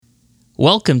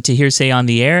Welcome to Hearsay on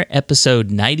the Air,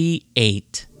 episode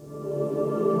 98.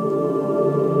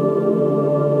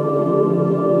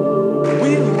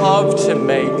 We love to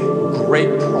make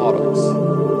great products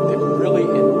that really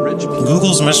enrich people.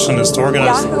 Google's mission is to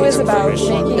organize Yahoo is about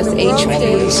making this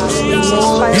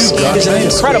It's an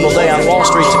incredible day on Wall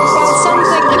Street.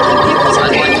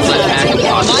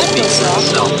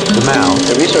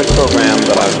 The research program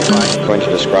that I'm going to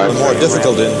describe. More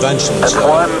difficult inventions.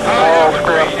 One small step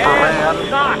for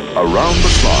man. Around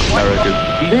the clock, America's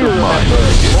peace of mind. More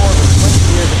than 20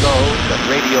 years ago, that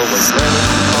radio was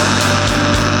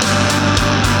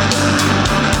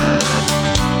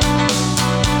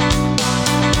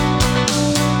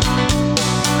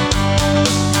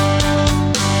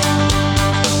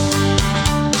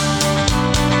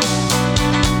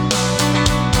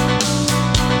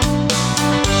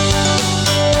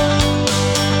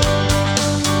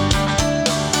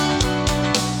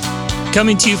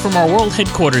Coming to you from our world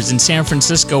headquarters in San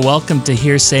Francisco, welcome to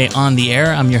Hearsay on the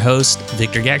Air. I'm your host,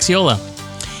 Victor Gaxiola.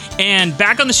 And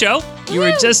back on the show, you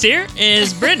were just here,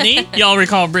 is Brittany. Y'all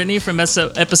recall Brittany from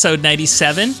episode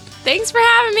 97. Thanks for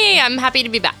having me. I'm happy to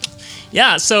be back.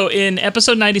 Yeah, so in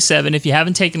episode 97, if you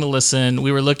haven't taken a listen,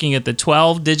 we were looking at the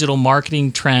 12 digital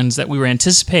marketing trends that we were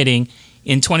anticipating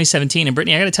in 2017. And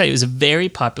Brittany, I got to tell you, it was a very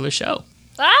popular show.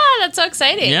 Ah, that's so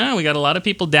exciting. Yeah, we got a lot of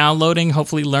people downloading,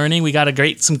 hopefully learning. We got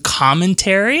some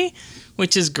commentary,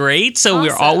 which is great. So awesome.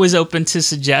 We're always open to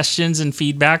suggestions and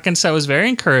feedback. And so I was very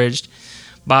encouraged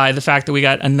by the fact that we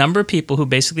got a number of people who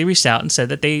basically reached out and said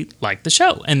that they liked the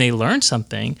show and they learned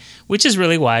something, which is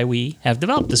really why we have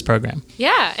developed this program.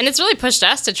 Yeah, and it's really pushed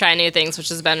us to try new things, which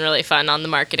has been really fun on the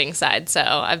marketing side. So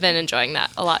I've been enjoying that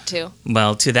a lot too.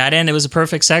 Well, to that end, it was a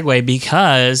perfect segue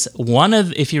because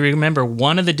if you remember,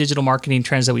 one of the digital marketing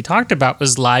trends that we talked about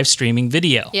was live streaming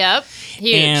video. Yep,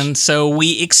 huge. And so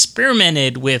we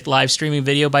experimented with live streaming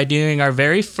video by doing our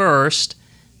very first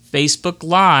Facebook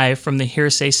Live from the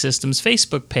Hearsay Systems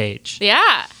Facebook page.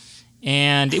 Yeah.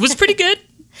 And it was pretty good.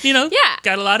 Yeah.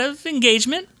 Got a lot of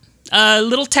engagement. A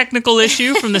little technical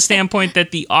issue from the standpoint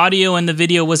that the audio and the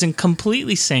video wasn't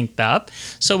completely synced up.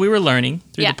 So we were learning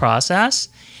through the process.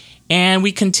 And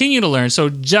we continue to learn. So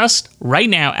just right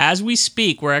now, as we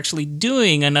speak, we're actually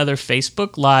doing another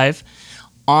Facebook Live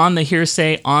on the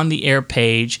Hearsay on the Air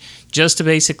page, just to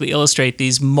basically illustrate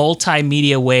these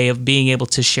multimedia way of being able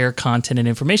to share content and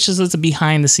information. So it's a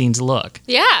behind-the-scenes look.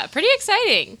 Yeah, pretty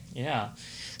exciting. Yeah.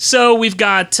 So we've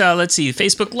got,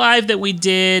 Facebook Live that we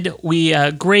did.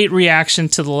 Great reaction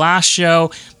to the last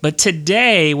show. But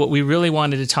today, what we really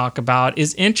wanted to talk about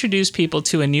is introduce people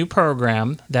to a new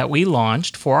program that we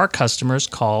launched for our customers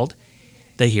called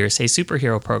the Hearsay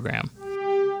Superhero Program.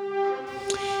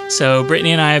 So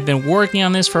Brittany and I have been working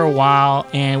on this for a while,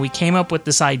 and we came up with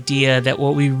this idea that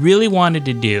what we really wanted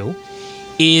to do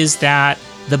is that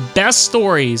the best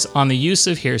stories on the use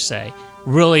of Hearsay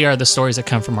really are the stories that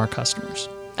come from our customers.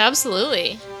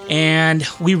 Absolutely. And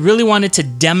we really wanted to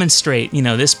demonstrate,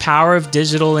 this power of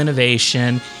digital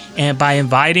innovation, and by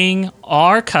inviting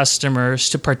our customers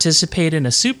to participate in a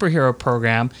superhero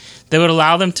program that would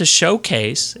allow them to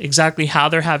showcase exactly how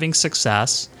they're having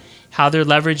success, how they're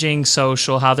leveraging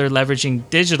social, how they're leveraging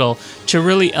digital to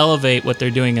really elevate what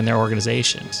they're doing in their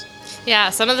organizations. Yeah,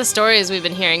 some of the stories we've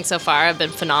been hearing so far have been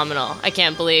phenomenal. I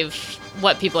can't believe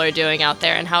what people are doing out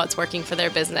there and how it's working for their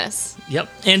business. Yep.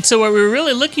 And so what we're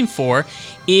really looking for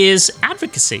is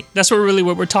advocacy. That's what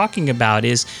we're talking about,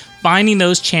 is finding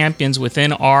those champions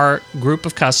within our group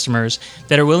of customers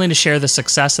that are willing to share the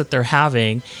success that they're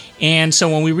having. And so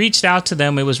when we reached out to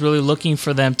them, it was really looking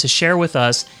for them to share with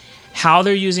us how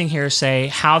they're using Hearsay,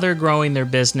 how they're growing their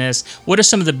business, what are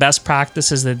some of the best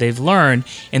practices that they've learned,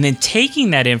 and then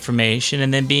taking that information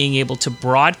and then being able to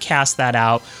broadcast that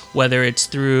out, whether it's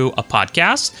through a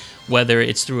podcast, whether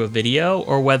it's through a video,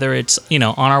 or whether it's, on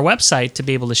our website to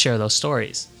be able to share those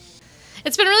stories.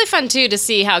 It's been really fun, too, to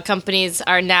see how companies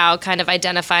are now kind of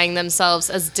identifying themselves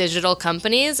as digital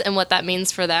companies, and what that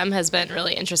means for them has been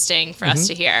really interesting for us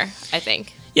to hear, I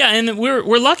think. Yeah, and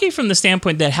we're lucky from the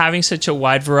standpoint that having such a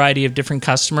wide variety of different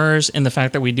customers and the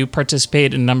fact that we do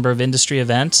participate in a number of industry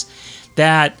events,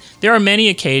 that there are many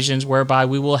occasions whereby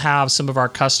we will have some of our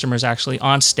customers actually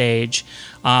on stage.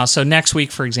 So next week,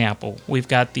 for example, we've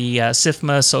got the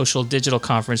SIFMA Social Digital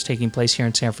Conference taking place here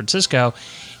in San Francisco,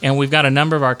 and we've got a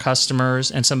number of our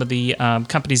customers and some of the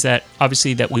companies that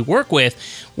obviously that we work with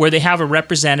where they have a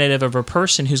representative of a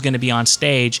person who's going to be on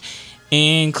stage,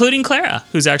 including Clara,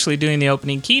 who's actually doing the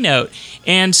opening keynote.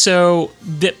 And so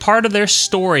that part of their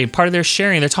story, part of their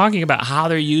sharing, they're talking about how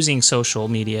they're using social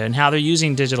media and how they're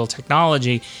using digital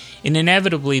technology. And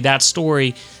inevitably, that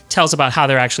story tells about how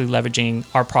they're actually leveraging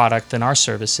our product and our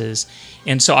services.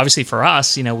 And so obviously for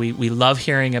us, we love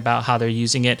hearing about how they're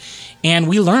using it. And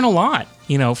we learn a lot,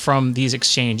 from these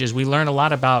exchanges. We learn a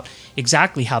lot about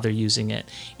exactly how they're using it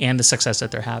and the success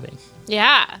that they're having.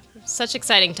 Yeah, such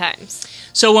exciting times.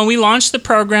 So when we launched the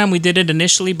program, we did it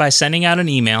initially by sending out an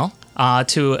email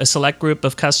to a select group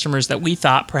of customers that we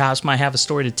thought perhaps might have a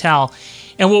story to tell.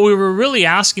 And what we were really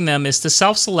asking them is to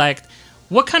self-select,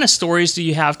 what kind of stories do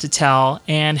you have to tell,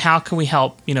 and how can we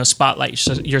help, spotlight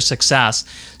your success?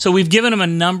 So we've given them a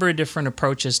number of different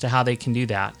approaches to how they can do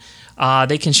that.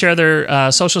 They can share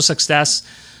their social success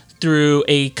through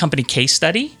a company case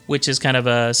study, which is kind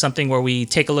of something where we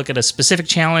take a look at a specific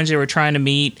challenge they were trying to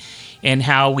meet and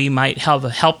how we might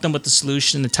help them with the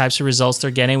solution, the types of results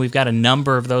they're getting. We've got a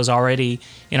number of those already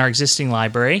in our existing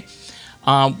library.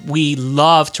 We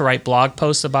love to write blog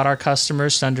posts about our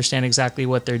customers to understand exactly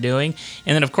what they're doing.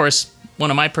 And then, of course, one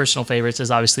of my personal favorites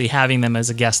is obviously having them as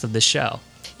a guest of the show.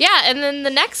 Yeah, and then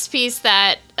the next piece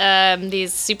that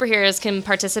these superheroes can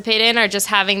participate in are just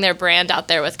having their brand out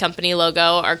there with company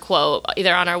logo or quote,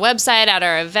 either on our website, at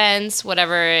our events,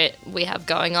 whatever we have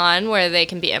going on where they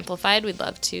can be amplified. We'd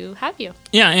love to have you.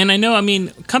 Yeah, and I know,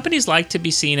 companies like to be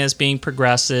seen as being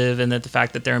progressive, and that the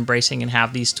fact that they're embracing and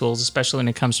have these tools, especially when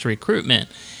it comes to recruitment.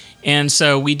 And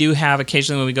so we do have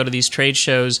occasionally when we go to these trade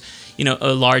shows,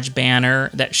 a large banner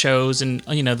that shows and,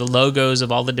 the logos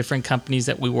of all the different companies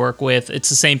that we work with. It's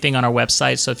the same thing on our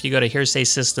website. So if you go to Hearsay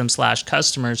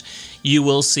Systems/customers, you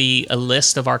will see a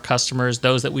list of our customers,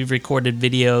 those that we've recorded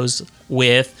videos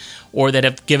with or that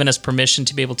have given us permission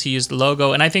to be able to use the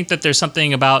logo. And I think that there's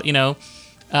something about,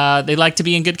 they like to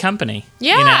be in good company.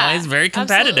 Yeah, it's very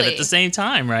competitive absolutely. At the same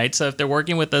time, right? So if they're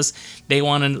working with us, they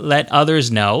want to let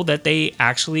others know that they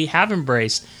actually have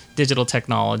embraced digital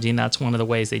technology, and that's one of the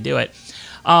ways they do it.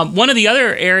 One of the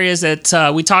other areas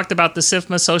that we talked about the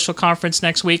SIFMA Social Conference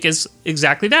next week is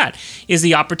exactly that, is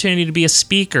the opportunity to be a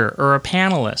speaker or a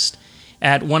panelist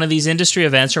at one of these industry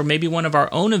events or maybe one of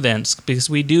our own events, because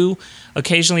we do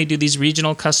occasionally do these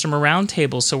regional customer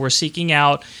roundtables. So we're seeking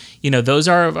out, those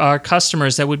are our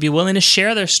customers that would be willing to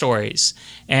share their stories.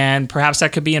 And perhaps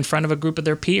that could be in front of a group of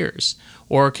their peers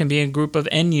or it can be a group of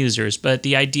end users. But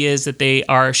the idea is that they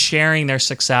are sharing their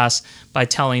success by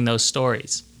telling those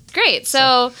stories. Great.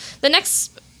 So the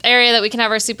next area that we can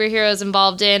have our superheroes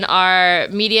involved in are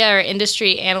media or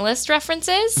industry analyst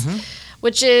references.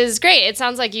 Which is great. It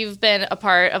sounds like you've been a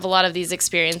part of a lot of these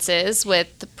experiences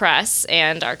with the press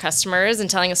and our customers and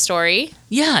telling a story.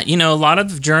 Yeah, a lot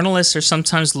of journalists are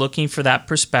sometimes looking for that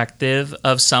perspective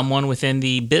of someone within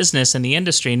the business and the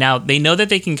industry. Now, they know that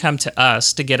they can come to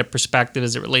us to get a perspective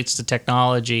as it relates to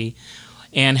technology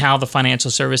and how the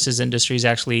financial services industry is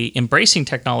actually embracing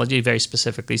technology, very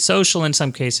specifically social in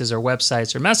some cases, or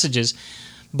websites or messages.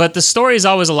 But the story is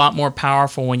always a lot more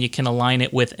powerful when you can align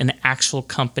it with an actual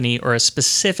company or a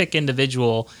specific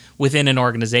individual within an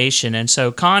organization. And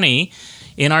so Connie,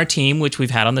 in our team, which we've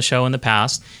had on the show in the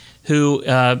past, who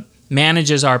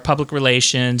manages our public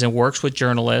relations and works with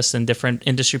journalists and different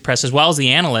industry press, as well as the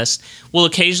analysts, will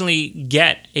occasionally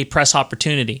get a press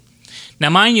opportunity. Now,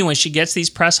 mind you, when she gets these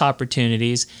press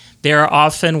opportunities, they're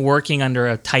often working under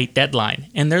a tight deadline,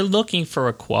 and they're looking for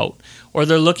a quote or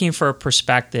they're looking for a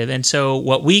perspective. And so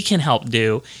what we can help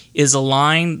do is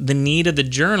align the need of the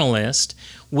journalist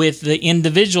with the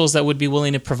individuals that would be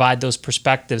willing to provide those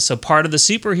perspectives. So part of the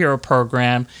superhero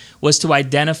program was to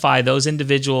identify those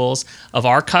individuals of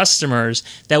our customers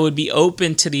that would be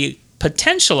open to the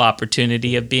potential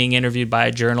opportunity of being interviewed by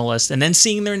a journalist and then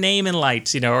seeing their name in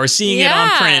lights, or seeing it on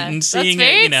print and seeing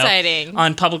it, exciting.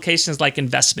 On publications like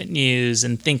Investment News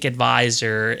and Think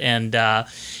Advisor and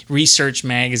Research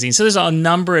Magazine. So there's a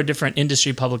number of different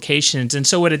industry publications. And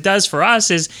so what it does for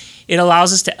us is it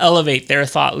allows us to elevate their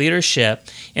thought leadership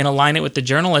and align it with the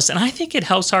journalists. And I think it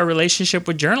helps our relationship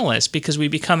with journalists because we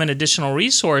become an additional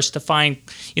resource to find,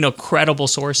 credible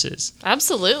sources.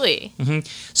 Absolutely.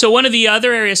 So one of the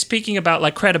other areas, speaking about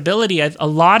like credibility, a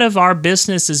lot of our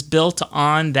business is built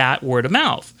on that word of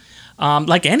mouth.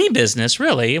 Like any business,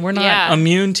 really. We're not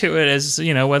immune to it as,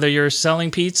 whether you're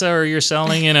selling pizza or you're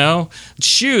selling,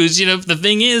 shoes. The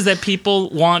thing is that people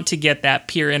want to get that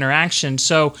peer interaction.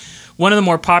 So one of the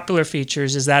more popular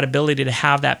features is that ability to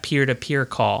have that peer-to-peer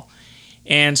call.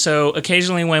 And so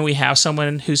occasionally when we have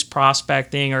someone who's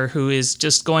prospecting or who is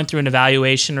just going through an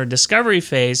evaluation or discovery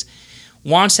phase,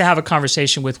 wants to have a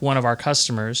conversation with one of our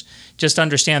customers, just to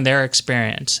understand their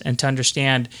experience and to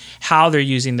understand how they're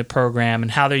using the program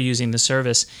and how they're using the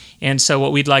service. And so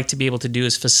what we'd like to be able to do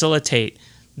is facilitate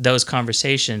those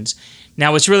conversations.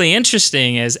 Now, what's really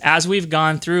interesting is as we've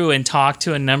gone through and talked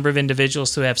to a number of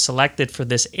individuals who have selected for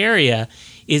this area,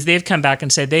 is they've come back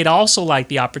and said they'd also like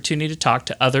the opportunity to talk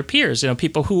to other peers,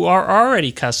 people who are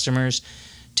already customers,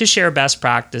 to share best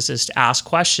practices, to ask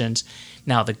questions.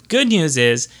 Now, the good news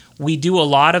is we do a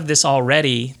lot of this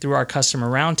already through our customer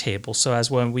roundtable. So as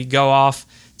when we go off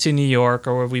to New York,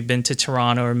 or we've been to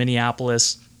Toronto or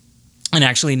Minneapolis, and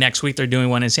actually next week they're doing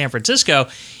one in San Francisco,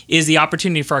 is the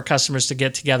opportunity for our customers to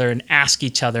get together and ask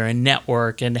each other and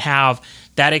network and have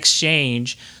that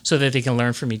exchange so that they can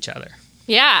learn from each other.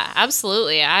 Yeah,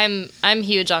 absolutely. I'm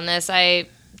huge on this. I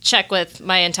check with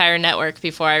my entire network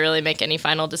before I really make any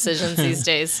final decisions these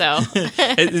days. So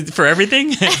for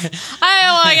everything?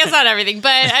 I guess not everything, but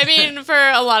I mean for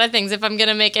a lot of things. If I'm going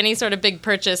to make any sort of big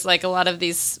purchase, like a lot of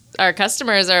these our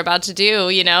customers are about to do,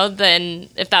 then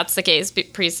if that's the case,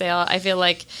 pre-sale, I feel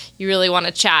like you really want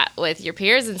to chat with your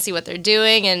peers and see what they're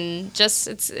doing, and just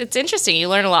it's interesting. You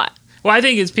learn a lot. Well, I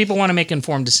think it's people want to make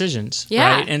informed decisions,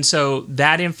 right? And so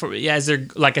that as they're,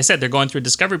 like I said, they're going through a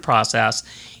discovery process,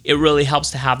 it really helps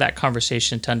to have that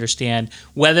conversation to understand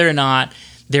whether or not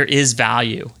there is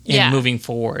value in moving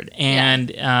forward. And,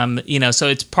 so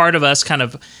it's part of us kind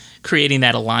of creating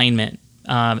that alignment.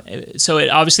 So it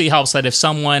obviously helps that if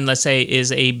someone, let's say,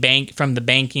 is a bank from the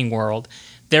banking world,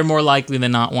 they're more likely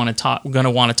than not going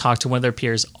to want to talk to one of their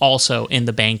peers also in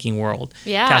the banking world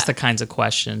to ask the kinds of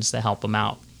questions that help them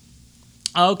out.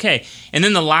 Okay, and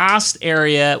then the last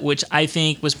area, which I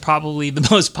think was probably the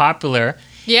most popular,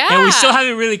 and we still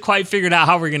haven't really quite figured out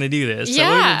how we're going to do this.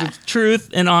 So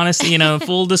truth and honesty,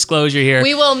 full disclosure here.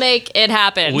 We will make it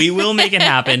happen. We will make it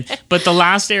happen. But the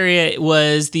last area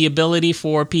was the ability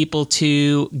for people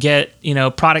to get,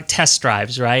 product test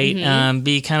drives, right? Mm-hmm.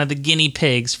 Be kind of the guinea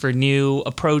pigs for new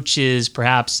approaches,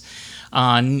 perhaps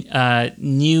on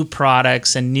new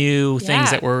products and new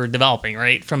things that we're developing,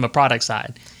 right, from a product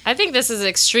side. I think this is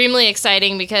extremely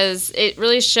exciting because it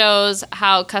really shows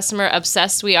how customer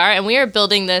obsessed we are, and we are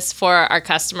building this for our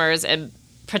customers and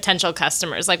potential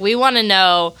customers. Like, we want to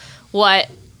know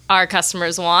what our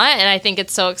customers want, and I think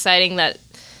it's so exciting that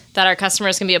our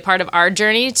customers can be a part of our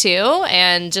journey too,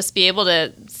 and just be able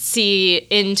to see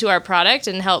into our product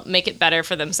and help make it better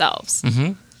for themselves.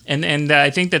 Mm-hmm. And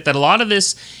I think that a lot of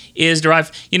this is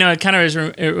derived, it kind of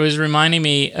it was reminding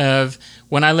me of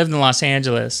when I lived in Los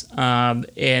Angeles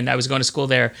and I was going to school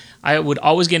there. I would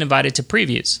always get invited to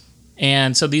previews.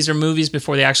 And so these are movies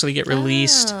before they actually get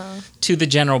released to the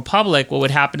general public. What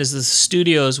would happen is the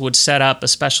studios would set up a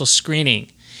special screening.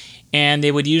 And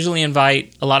they would usually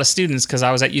invite a lot of students, because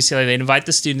I was at UCLA. They'd invite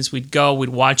the students. We'd go. We'd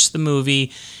watch the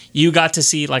movie. You got to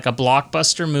see like a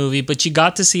blockbuster movie, but you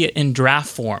got to see it in draft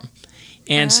form.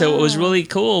 And so what was really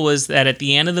cool was that at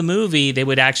the end of the movie, they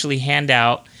would actually hand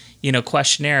out,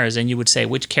 questionnaires, and you would say,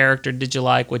 which character did you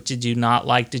like? What did you not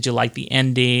like? Did you like the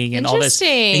ending? And all this.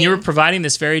 And you were providing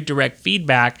this very direct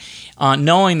feedback,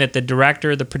 knowing that the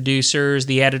director, the producers,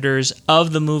 the editors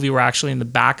of the movie were actually in the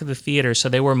back of the theater. So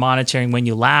they were monitoring when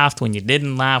you laughed, when you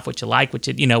didn't laugh, what you liked,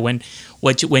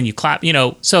 when you clapped,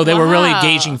 so they were really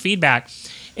gauging feedback.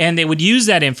 And they would use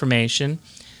that information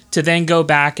to then go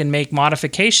back and make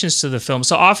modifications to the film.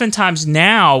 So oftentimes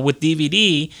now with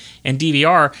DVD and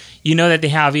DVR, that they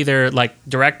have either like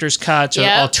director's cuts or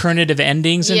alternative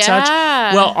endings and such.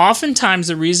 Well, oftentimes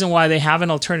the reason why they have an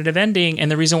alternative ending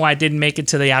and the reason why it didn't make it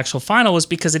to the actual final was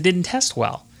because it didn't test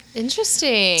well.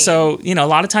 Interesting. So, a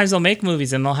lot of times they'll make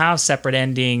movies and they'll have separate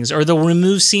endings, or they'll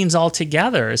remove scenes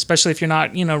altogether, especially if you're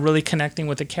not, really connecting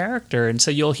with the character. And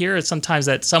so you'll hear sometimes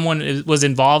that someone was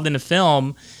involved in a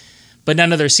film, but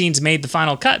none of their scenes made the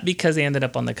final cut because they ended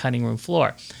up on the cutting room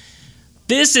floor.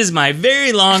 This is my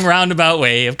very long roundabout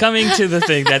way of coming to the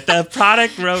thing that the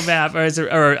product roadmap,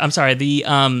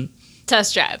 the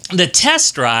test drive. The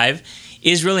test drive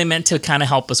is really meant to kind of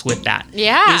help us with that.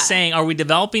 Yeah. It's saying, are we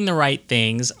developing the right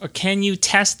things, or can you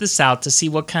test this out to see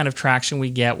what kind of traction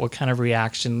we get, what kind of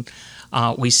reaction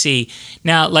we see.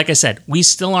 Now, like I said, we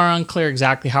still are unclear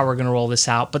exactly how we're going to roll this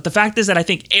out. But the fact is that I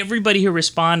think everybody who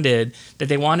responded that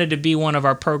they wanted to be one of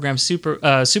our program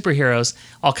superheroes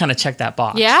all kind of checked that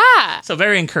box. Yeah. So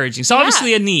very encouraging. So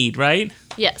obviously a need, right?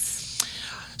 Yes.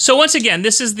 So once again,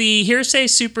 this is the Hearsay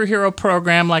Superhero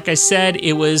Program. Like I said,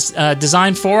 it was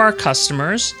designed for our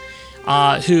customers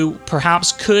who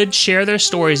perhaps could share their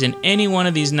stories in any one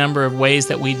of these number of ways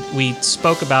that we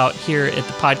spoke about here at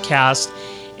the podcast.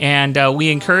 And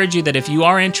we encourage you that if you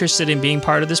are interested in being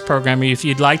part of this program, or if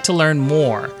you'd like to learn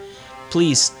more,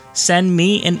 please send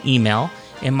me an email.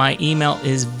 And my email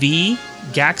is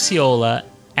vgaxiola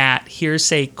at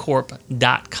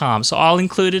hearsaycorp.com. So all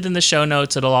included in the show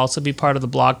notes. It'll also be part of the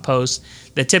blog post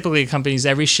that typically accompanies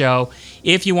every show.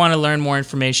 If you want to learn more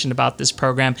information about this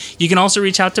program, you can also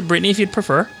reach out to Brittany if you'd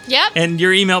prefer. Yep. And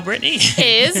your email, Brittany,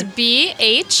 is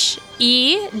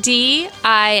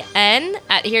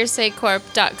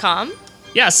bhedin@hearsaycorp.com.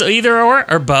 Yeah, so either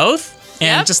or both.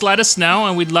 And Yep. just let us know,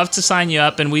 and we'd love to sign you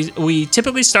up. And we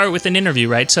typically start with an interview,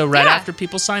 right? So right after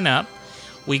people sign up,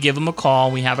 we give them a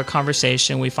call, we have a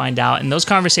conversation, we find out. And those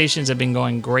conversations have been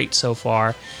going great so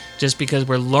far, just because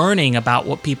we're learning about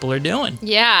what people are doing.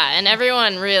 Yeah, and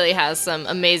everyone really has some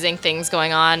amazing things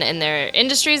going on in their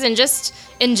industries and just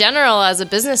in general as a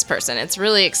business person. It's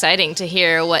really exciting to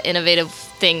hear what innovative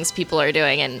things people are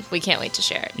doing, and we can't wait to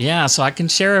share it. Yeah, so I can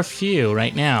share a few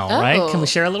right now, right? Can we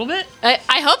share a little bit? I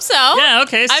hope so. Yeah,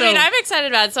 okay. So, I mean, I'm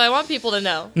excited about it, so I want people to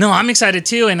know. No, I'm excited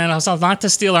too, and also not to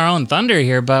steal our own thunder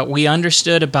here, but we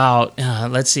understood about,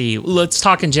 let's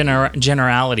talk in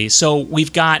generality. So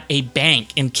we've got a bank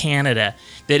in Canada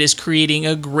that is creating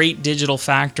a great digital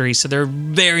factory. So they're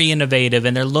very innovative,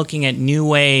 and they're looking at new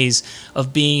ways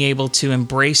of being able to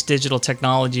embrace digital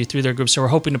technology through their group. So we're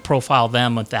hoping to profile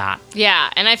them with that. Yeah,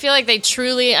 and I feel like they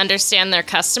truly understand their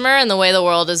customer and the way the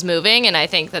world is moving, and I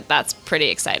think that that's pretty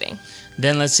exciting.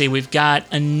 Then let's see, we've got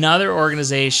another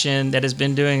organization that has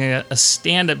been doing a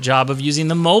stand-up job of using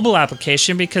the mobile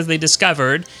application because they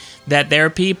discovered that their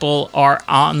people are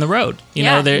on the road.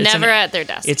 Never at their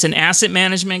desk. It's an asset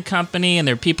management company, and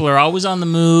their people are always on the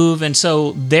move. And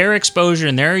so their exposure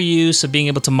and their use of being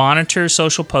able to monitor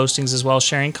social postings as well as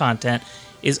sharing content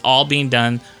is all being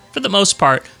done, for the most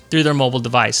part, through their mobile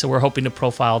device. So we're hoping to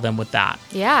profile them with that.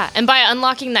 Yeah, and by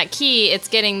unlocking that key, it's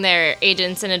getting their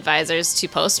agents and advisors to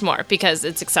post more because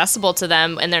it's accessible to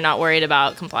them and they're not worried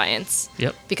about compliance.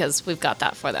 Yep. Because we've got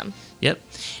that for them. Yep.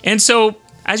 And so,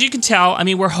 as you can tell, I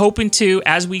mean, we're hoping to,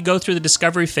 as we go through the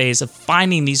discovery phase of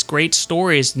finding these great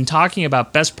stories and talking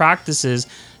about best practices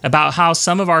about how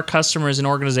some of our customers and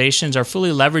organizations are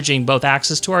fully leveraging both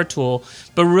access to our tool,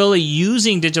 but really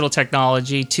using digital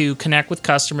technology to connect with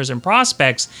customers and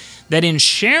prospects, that in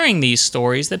sharing these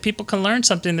stories, that people can learn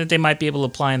something that they might be able to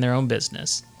apply in their own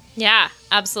business. Yeah,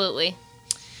 absolutely.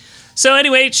 So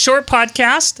anyway, short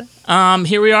podcast.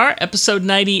 Here we are, episode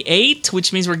 98,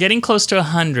 which means we're getting close to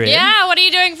 100. Yeah, what are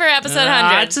you doing for episode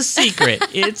 100? It's a secret.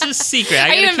 It's a secret.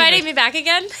 Are you inviting me back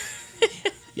again?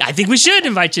 I think we should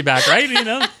invite you back, right?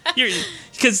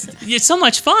 Because it's so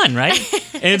much fun, right?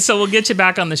 And so we'll get you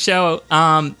back on the show.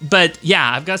 But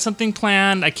yeah, I've got something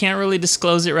planned. I can't really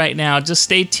disclose it right now. Just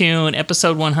stay tuned.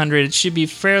 Episode 100. It should be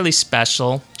fairly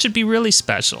special. It should be really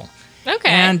special. Okay.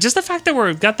 And just the fact that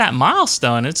we've got that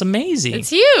milestone, it's amazing. It's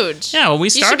huge. Yeah, when we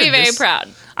started You should be very this, proud.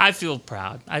 I feel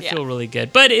proud. I feel really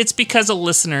good. But it's because of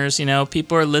listeners,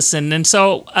 people are listening. And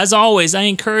so, as always, I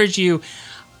encourage you,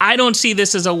 I don't see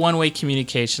this as a one-way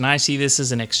communication. I see this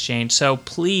as an exchange. So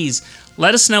please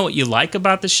let us know what you like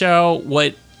about the show,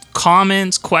 what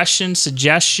comments, questions,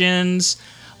 suggestions,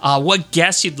 what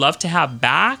guests you'd love to have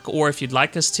back, or if you'd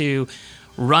like us to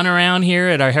run around here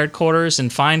at our headquarters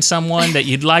and find someone that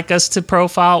you'd like us to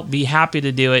profile, be happy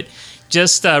to do it.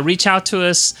 Just reach out to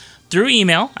us through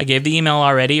email. I gave the email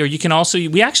already. Or you can also,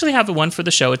 we actually have the one for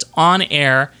the show. It's on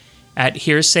air at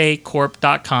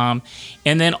hearsaycorp.com.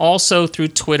 And then also through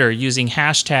Twitter using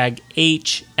hashtag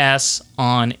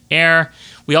HSOnAir.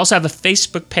 We also have a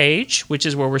Facebook page, which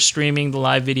is where we're streaming the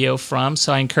live video from.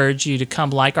 So I encourage you to come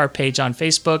like our page on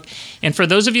Facebook. And for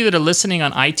those of you that are listening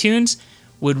on iTunes,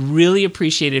 would really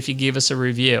appreciate it if you give us a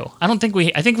review. I think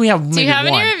we have maybe one. Do you have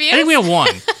any reviews? I think we have one.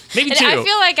 Maybe two. I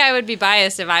feel like I would be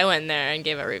biased if I went there and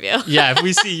gave a review. Yeah, if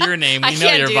we see your name, we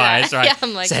know you're biased, right? Yeah,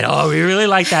 I'm like, said, oh, we really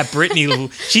like that Brittany.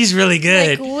 She's really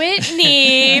good. Like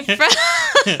Whitney from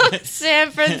San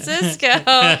Francisco.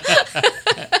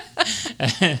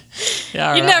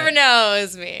 Yeah, you never know it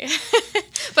was me.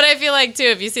 But I feel like, too,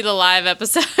 if you see the live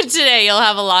episode today, you'll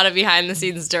have a lot of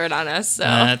behind-the-scenes dirt on us. So.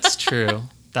 That's true.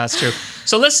 That's true.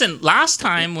 So listen, last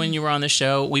time when you were on the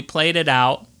show, we played it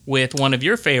out with one of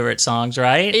your favorite songs,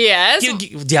 right? Yes. Do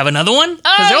you have another one? Oh,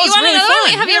 that you was want really another fun.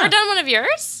 one? Have you ever done one of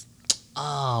yours?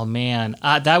 Oh, man.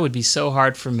 That would be so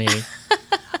hard for me.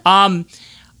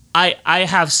 I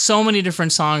have so many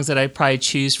different songs that I probably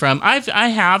choose from. I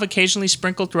have occasionally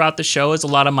sprinkled throughout the show as a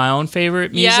lot of my own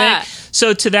favorite music. Yeah.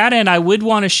 So to that end, I would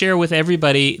want to share with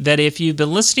everybody that if you've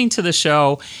been listening to the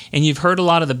show and you've heard a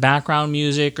lot of the background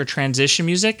music or transition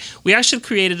music, we actually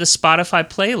created a Spotify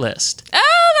playlist.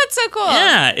 Oh, that's so cool.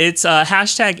 Yeah, it's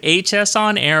hashtag HS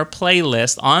on Air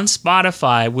playlist on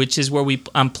Spotify, which is where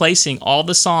I'm placing all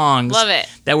the songs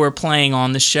that we're playing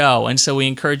on the show. And so we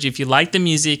encourage you, if you like the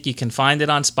music, you can find it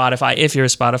on Spotify. If you're a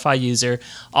Spotify user,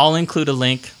 I'll include a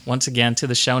link, once again, to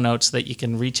the show notes so that you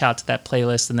can reach out to that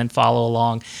playlist and then follow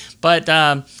along. But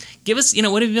give us,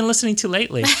 what have you been listening to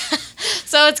lately?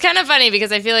 So it's kind of funny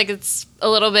because I feel like it's a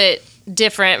little bit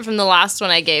different from the last one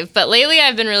I gave. But lately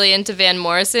I've been really into Van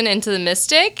Morrison, Into the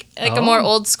Mystic, like a more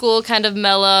old school kind of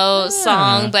mellow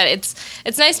song. But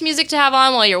it's nice music to have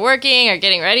on while you're working or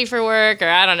getting ready for work, or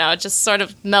I don't know, just sort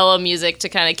of mellow music to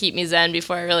kind of keep me zen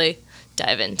before I really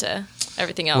dive into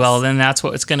everything else. Well, then that's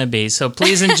what it's going to be. So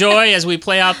please enjoy as we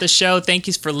play out the show. Thank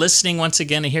you for listening once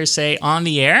again to Hearsay on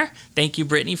the Air. Thank you,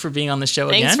 Brittany, for being on the show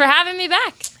again. Thanks for having me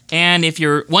back. And if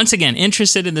you're, once again,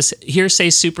 interested in this Hearsay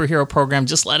superhero program,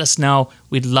 just let us know.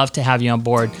 We'd love to have you on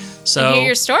board. So and hear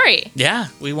your story. Yeah,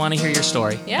 we want to hear your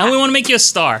story. Yeah. And we want to make you a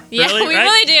star. Yeah, really, we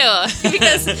really do.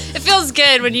 Because it feels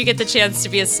good when you get the chance to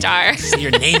be a star. See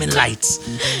your name in lights.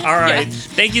 All right. Yeah.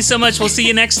 Thank you so much. We'll see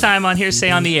you next time on Hearsay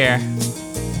on the Air.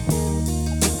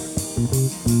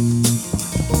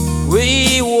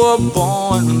 We were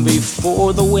born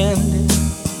before the wind,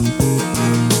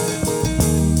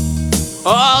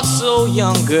 also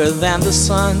younger than the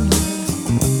sun.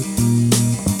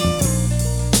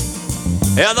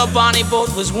 And the bonnie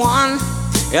boat was one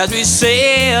as we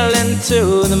sailed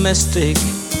into the mystic.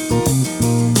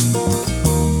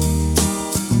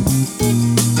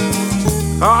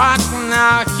 I can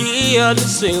now hear the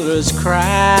sailors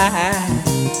cry,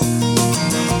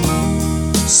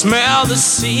 smell the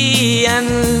sea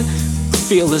and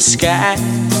feel the sky.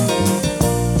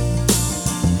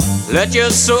 Let your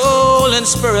soul and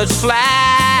spirit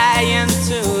fly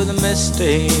into the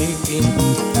mystic.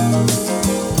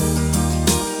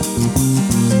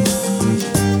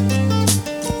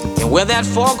 And where that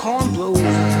foghorn blows,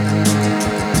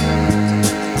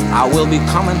 I will be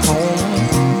coming home.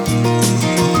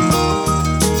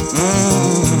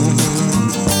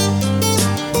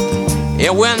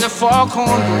 And when the foghorn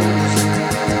blows,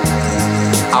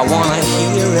 I wanna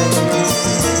hear it.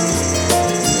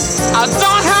 I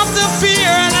don't have to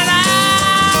fear it, and I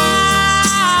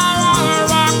wanna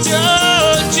rock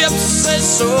your gypsy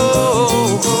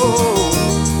soul,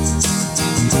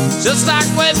 just like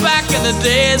way back in the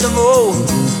days of old.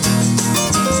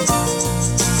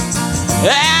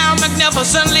 And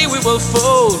magnificently we will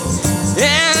fold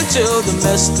into the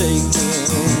mystic.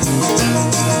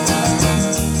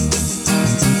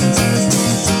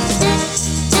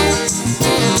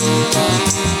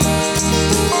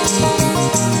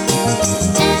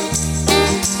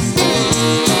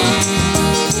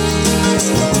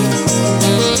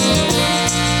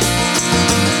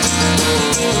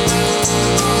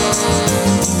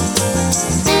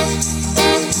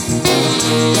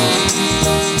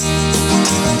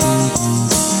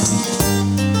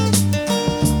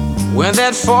 When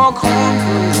that foghorn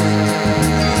blows,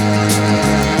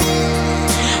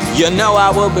 you know I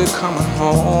will be coming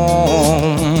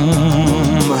home.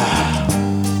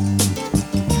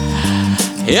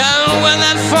 And when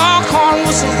that foghorn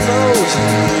whistle blows,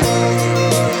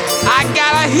 I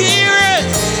gotta hear it.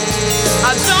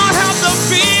 I don't have to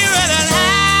fear it, and I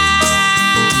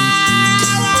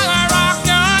wanna rock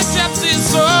your gypsy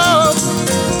soul,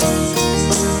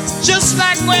 just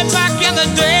like way back in the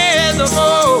days of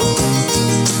old.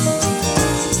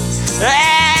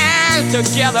 And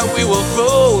together we will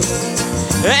fold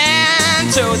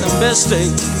into the mystic.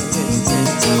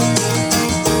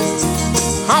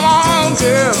 Come on,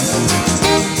 girl.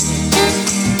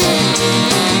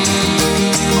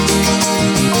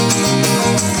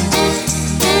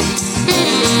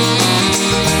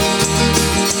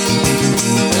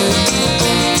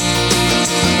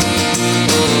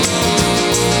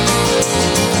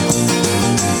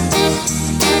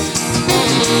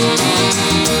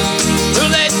 Too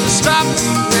late to stop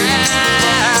now.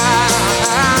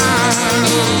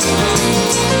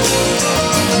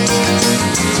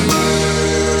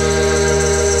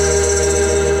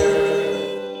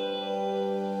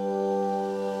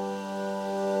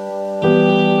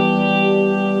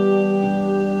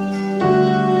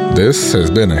 This has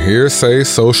been a Hearsay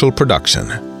social production,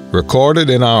 recorded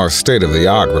in our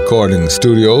state-of-the-art recording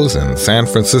studios in San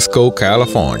Francisco,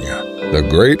 California, the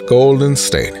great Golden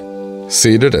State,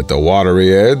 seated at the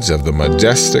watery edge of the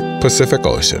majestic Pacific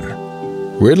Ocean.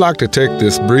 We'd like to take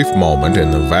this brief moment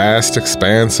in the vast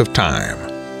expanse of time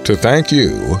to thank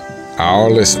you, our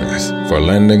listeners, for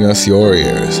lending us your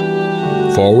ears,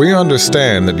 for we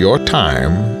understand that your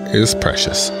time is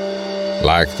precious.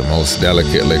 Like the most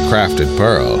delicately crafted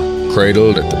pearl,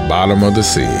 cradled at the bottom of the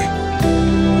sea.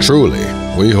 Truly,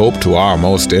 we hope to our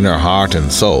most inner heart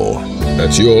and soul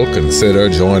that you'll consider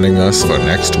joining us for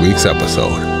next week's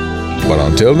episode. But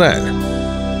until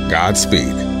then,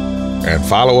 Godspeed, and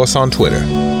follow us on Twitter